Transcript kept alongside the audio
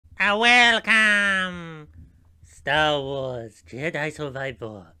Welcome! Star Wars Jedi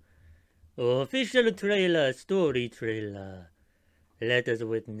Survivor. Official trailer, story trailer. Let us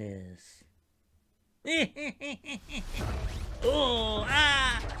witness. Oh,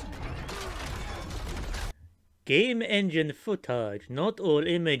 ah! Game engine footage, not all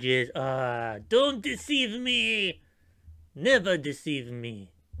images are. Don't deceive me! Never deceive me.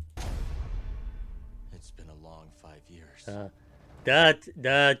 It's been a long 5 years.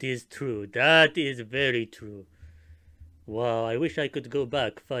 That is true. That is very true. Wow, I wish I could go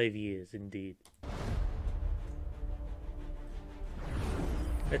back 5 years indeed.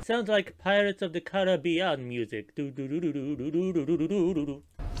 That sounds like Pirates of the Caribbean music. Do do do do do do do do do do do do.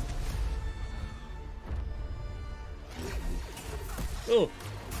 Oh.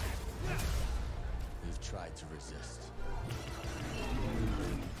 We've tried to resist.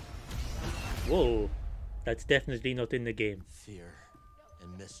 Whoa. That's definitely not in the game. Fear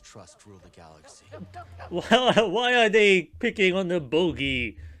and mistrust rule the galaxy. Why are they picking on the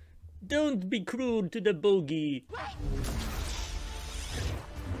bogey? Don't be cruel to the bogey.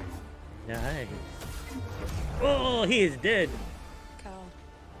 Nice. Oh, he is dead. Cal,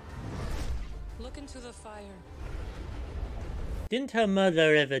 look into the fire. Didn't her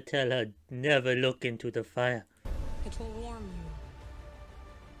mother ever tell her never look into the fire? It will warm you.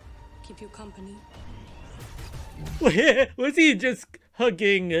 Keep you company. Was he just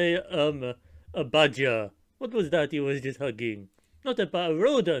hugging a badger? What was that he was just hugging? Not a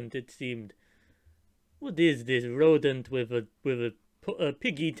rodent, it seemed. What is this rodent with a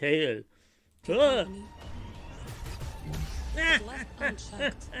piggy tail? Ah! If left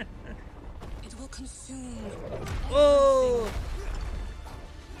unchecked, it will consume Oh!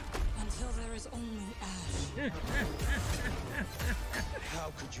 until there is only ash. How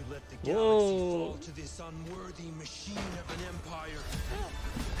could you let the galaxy fall to this unworthy machine of an empire?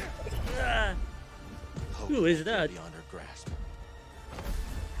 Ah! Who is that? Beyond our grasp.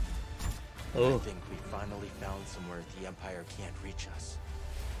 Oh. I think we finally found somewhere the Empire can't reach us.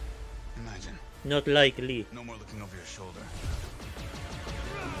 Imagine. Not likely. No more looking over your shoulder.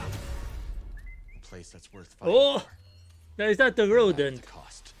 A place that's worth fighting Oh! for. Now is that the At rodent? the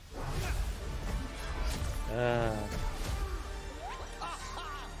cost. Ah.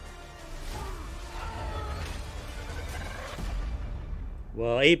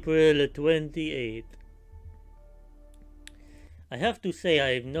 Well, April 28th. I have to say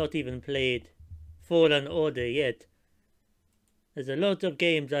I've not even played Fallen Order yet. There's a lot of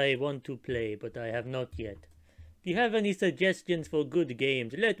games I want to play, but I have not yet. If you have any suggestions for good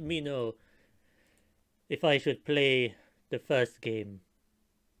games, let me know if I should play the first game.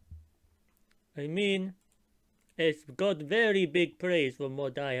 I mean, it's got very big praise from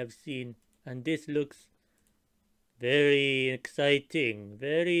what I have seen, and this looks very exciting.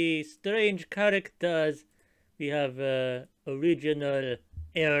 Very strange characters. We have original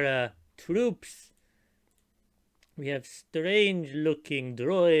era troops. We have strange looking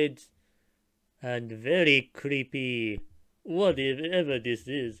droids and very creepy whatever this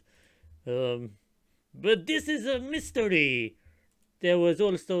is. But this is a mystery. There was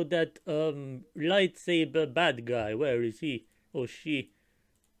also that lightsaber bad guy. Where is he? Or she?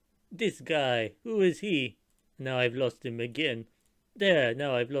 This guy. Who is he? Now I've lost him again. There,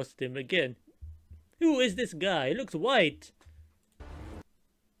 now I've lost him again. Who is this guy? He looks white.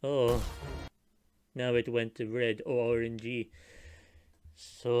 Oh. Now it went to red or orangey.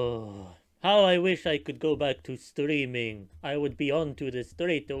 So, how I wish I could go back to streaming. I would be onto this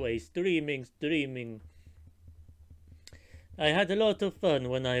straight away. Streaming. I had a lot of fun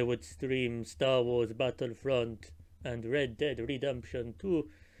when I would stream Star Wars Battlefront and Red Dead Redemption 2.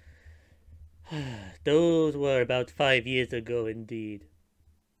 Those were about 5 years ago indeed.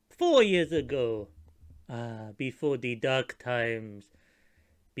 4 years ago. Before the dark times.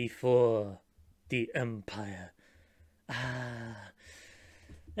 Before the Empire.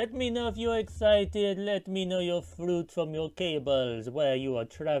 Let me know if you're excited. Let me know your fruit from your cables where you are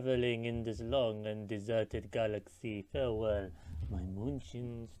traveling in this long and deserted galaxy. Farewell, my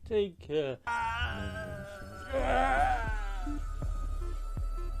moonshins. Take care.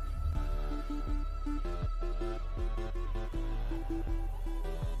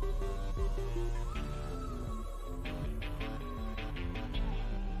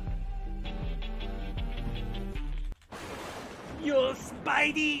 Your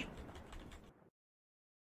Spidey